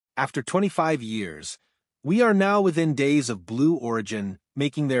After 25 years, we are now within days of Blue Origin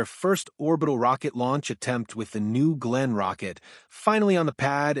making their first orbital rocket launch attempt with the New Glenn rocket, finally on the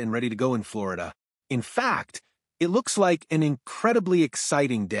pad and ready to go in Florida. In fact, it looks like an incredibly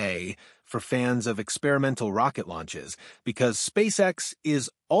exciting day for fans of experimental rocket launches, because SpaceX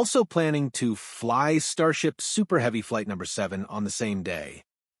is also planning to fly Starship Super Heavy Flight number 7 on the same day.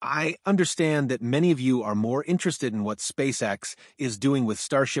 I understand that many of you are more interested in what SpaceX is doing with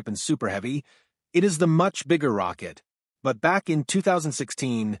Starship and Super Heavy. It is the much bigger rocket. But back in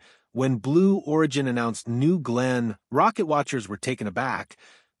 2016, when Blue Origin announced New Glenn, rocket watchers were taken aback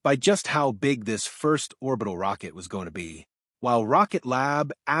by just how big this first orbital rocket was going to be. While Rocket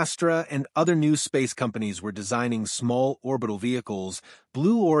Lab, Astra, and other new space companies were designing small orbital vehicles,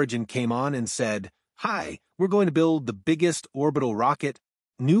 Blue Origin came on and said, "Hi, we're going to build the biggest orbital rocket.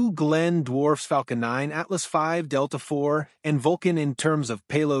 New Glenn dwarfs Falcon 9, Atlas V, Delta IV, and Vulcan in terms of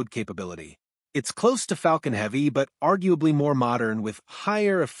payload capability. It's close to Falcon Heavy, but arguably more modern with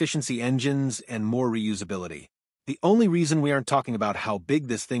higher efficiency engines and more reusability. The only reason we aren't talking about how big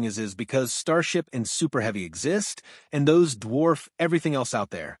this thing is because Starship and Super Heavy exist, and those dwarf everything else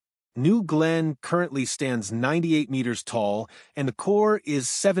out there. New Glenn currently stands 98 meters tall, and the core is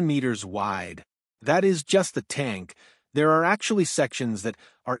 7 meters wide. That is just the tank. There are actually sections that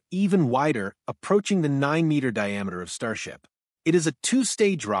are even wider, approaching the 9-meter diameter of Starship. It is a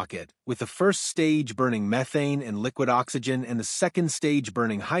 2-stage rocket, with the first stage burning methane and liquid oxygen and the second stage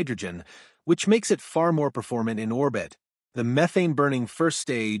burning hydrogen, which makes it far more performant in orbit. The methane-burning first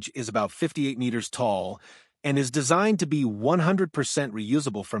stage is about 58 meters tall and is designed to be 100%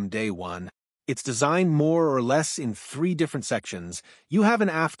 reusable from day one. It's designed more or less in 3 different sections. You have an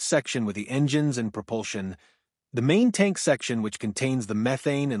aft section with the engines and propulsion, the main tank section which contains the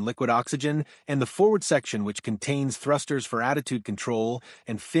methane and liquid oxygen, and the forward section which contains thrusters for attitude control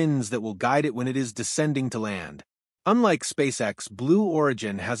and fins that will guide it when it is descending to land. Unlike SpaceX, Blue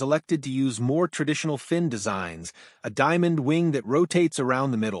Origin has elected to use more traditional fin designs, a diamond wing that rotates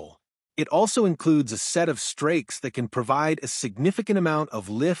around the middle. It also includes a set of strakes that can provide a significant amount of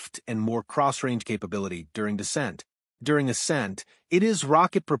lift and more cross-range capability during descent. During ascent, it is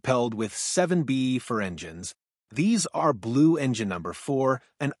rocket-propelled with 7B for engines. These are Blue Engine number 4,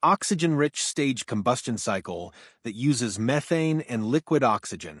 an oxygen-rich stage combustion cycle that uses methane and liquid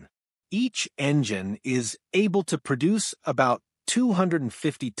oxygen. Each engine is able to produce about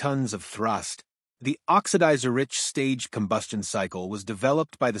 250 tons of thrust. The oxidizer-rich stage combustion cycle was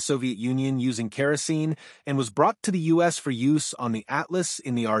developed by the Soviet Union using kerosene and was brought to the U.S. for use on the Atlas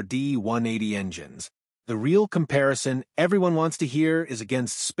in the RD-180 engines. The real comparison everyone wants to hear is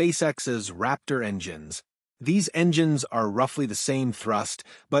against SpaceX's Raptor engines. These engines are roughly the same thrust,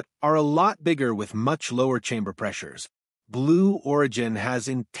 but are a lot bigger with much lower chamber pressures. Blue Origin has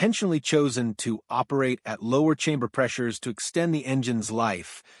intentionally chosen to operate at lower chamber pressures to extend the engine's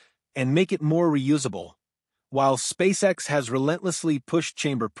life and make it more reusable, while SpaceX has relentlessly pushed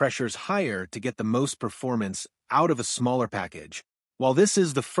chamber pressures higher to get the most performance out of a smaller package. While this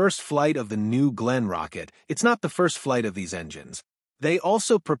is the first flight of the New Glenn rocket, it's not the first flight of these engines. They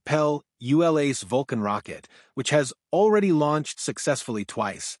also propel ULA's Vulcan rocket, which has already launched successfully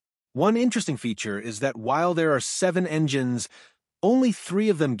twice. One interesting feature is that while there are 7 engines, only 3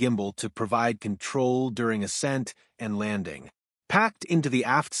 of them gimbal to provide control during ascent and landing. Packed into the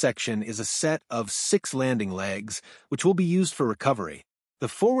aft section is a set of 6 landing legs, which will be used for recovery. The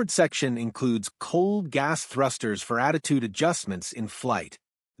forward section includes cold gas thrusters for attitude adjustments in flight.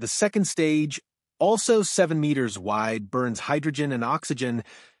 The second stage, also 7 meters wide, burns hydrogen and oxygen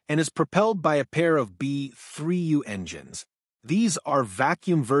and is propelled by a pair of B-3U engines. These are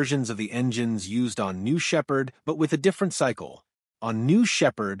vacuum versions of the engines used on New Shepard, but with a different cycle. On New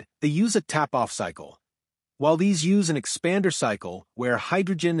Shepard, they use a tap-off cycle, while these use an expander cycle where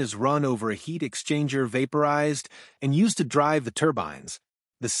hydrogen is run over a heat exchanger vaporized and used to drive the turbines.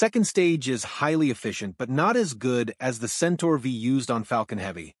 The second stage is highly efficient, but not as good as the Centaur V used on Falcon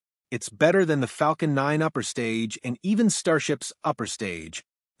Heavy. It's better than the Falcon 9 upper stage and even Starship's upper stage.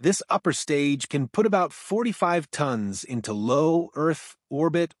 This upper stage can put about 45 tons into low Earth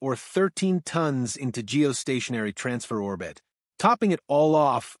orbit or 13 tons into geostationary transfer orbit. Topping it all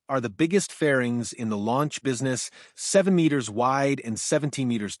off are the biggest fairings in the launch business, 7 meters wide and 17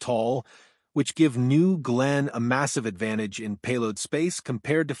 meters tall, which give New Glenn a massive advantage in payload space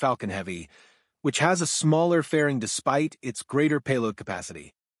compared to Falcon Heavy, which has a smaller fairing despite its greater payload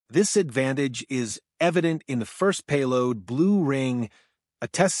capacity. This advantage is evident in the first payload, Blue Ring, a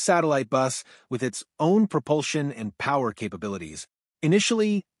test satellite bus with its own propulsion and power capabilities.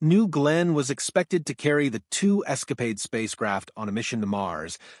 Initially, New Glenn was expected to carry the 2 Escapade spacecraft on a mission to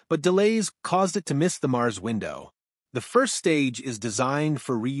Mars, but delays caused it to miss the Mars window. The first stage is designed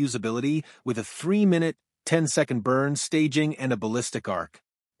for reusability with a 3-minute, 10-second burn staging and a ballistic arc.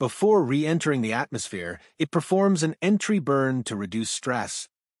 Before re-entering the atmosphere, it performs an entry burn to reduce stress.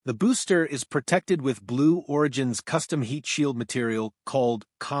 The booster is protected with Blue Origin's custom heat shield material called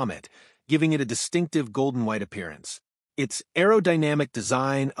Comet, giving it a distinctive golden-white appearance. Its aerodynamic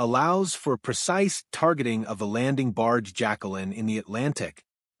design allows for precise targeting of the landing barge Jacqueline in the Atlantic.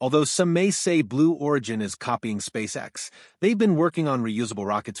 Although some may say Blue Origin is copying SpaceX, they've been working on reusable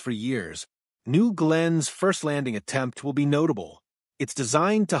rockets for years. New Glenn's first landing attempt will be notable. It's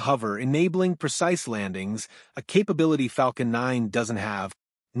designed to hover, enabling precise landings, a capability Falcon 9 doesn't have.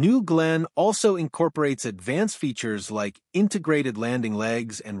 New Glenn also incorporates advanced features like integrated landing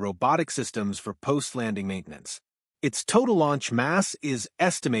legs and robotic systems for post-landing maintenance. Its total launch mass is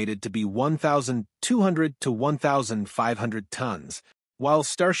estimated to be 1,200 to 1,500 tons. While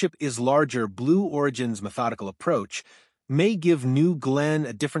Starship is larger, Blue Origin's methodical approach may give New Glenn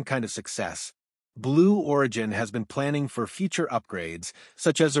a different kind of success. Blue Origin has been planning for future upgrades,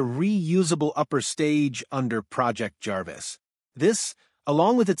 such as a reusable upper stage under Project Jarvis. This,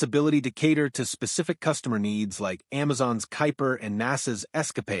 along with its ability to cater to specific customer needs like Amazon's Kuiper and NASA's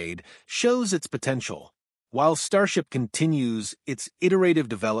Escapade, shows its potential. While Starship continues its iterative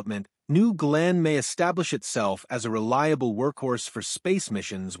development, New Glenn may establish itself as a reliable workhorse for space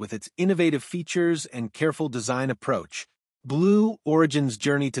missions with its innovative features and careful design approach. Blue Origin's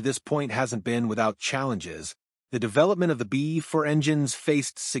journey to this point hasn't been without challenges. The development of the B-4 engines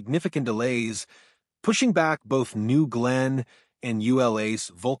faced significant delays, pushing back both New Glenn and ULA's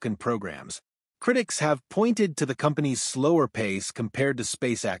Vulcan programs. Critics have pointed to the company's slower pace compared to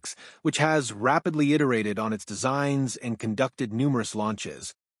SpaceX, which has rapidly iterated on its designs and conducted numerous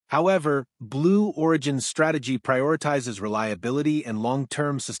launches. However, Blue Origin's strategy prioritizes reliability and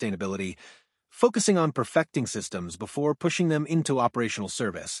long-term sustainability, focusing on perfecting systems before pushing them into operational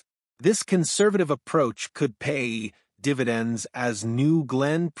service. This conservative approach could pay dividends as New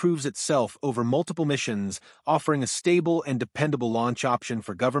Glenn proves itself over multiple missions, offering a stable and dependable launch option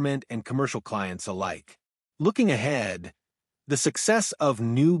for government and commercial clients alike. Looking ahead, the success of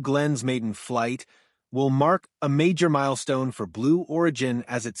New Glenn's maiden flight will mark a major milestone for Blue Origin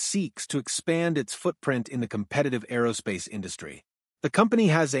as it seeks to expand its footprint in the competitive aerospace industry. The company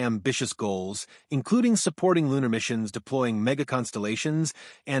has ambitious goals, including supporting lunar missions, deploying mega constellations,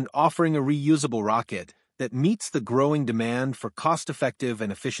 and offering a reusable rocket that meets the growing demand for cost-effective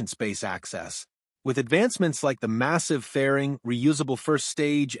and efficient space access. With advancements like the massive fairing, reusable first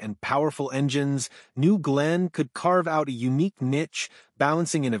stage, and powerful engines, New Glenn could carve out a unique niche,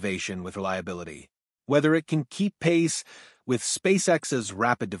 balancing innovation with reliability. Whether it can keep pace with SpaceX's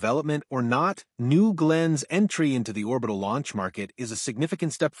rapid development or not, New Glenn's entry into the orbital launch market is a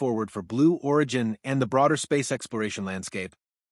significant step forward for Blue Origin and the broader space exploration landscape.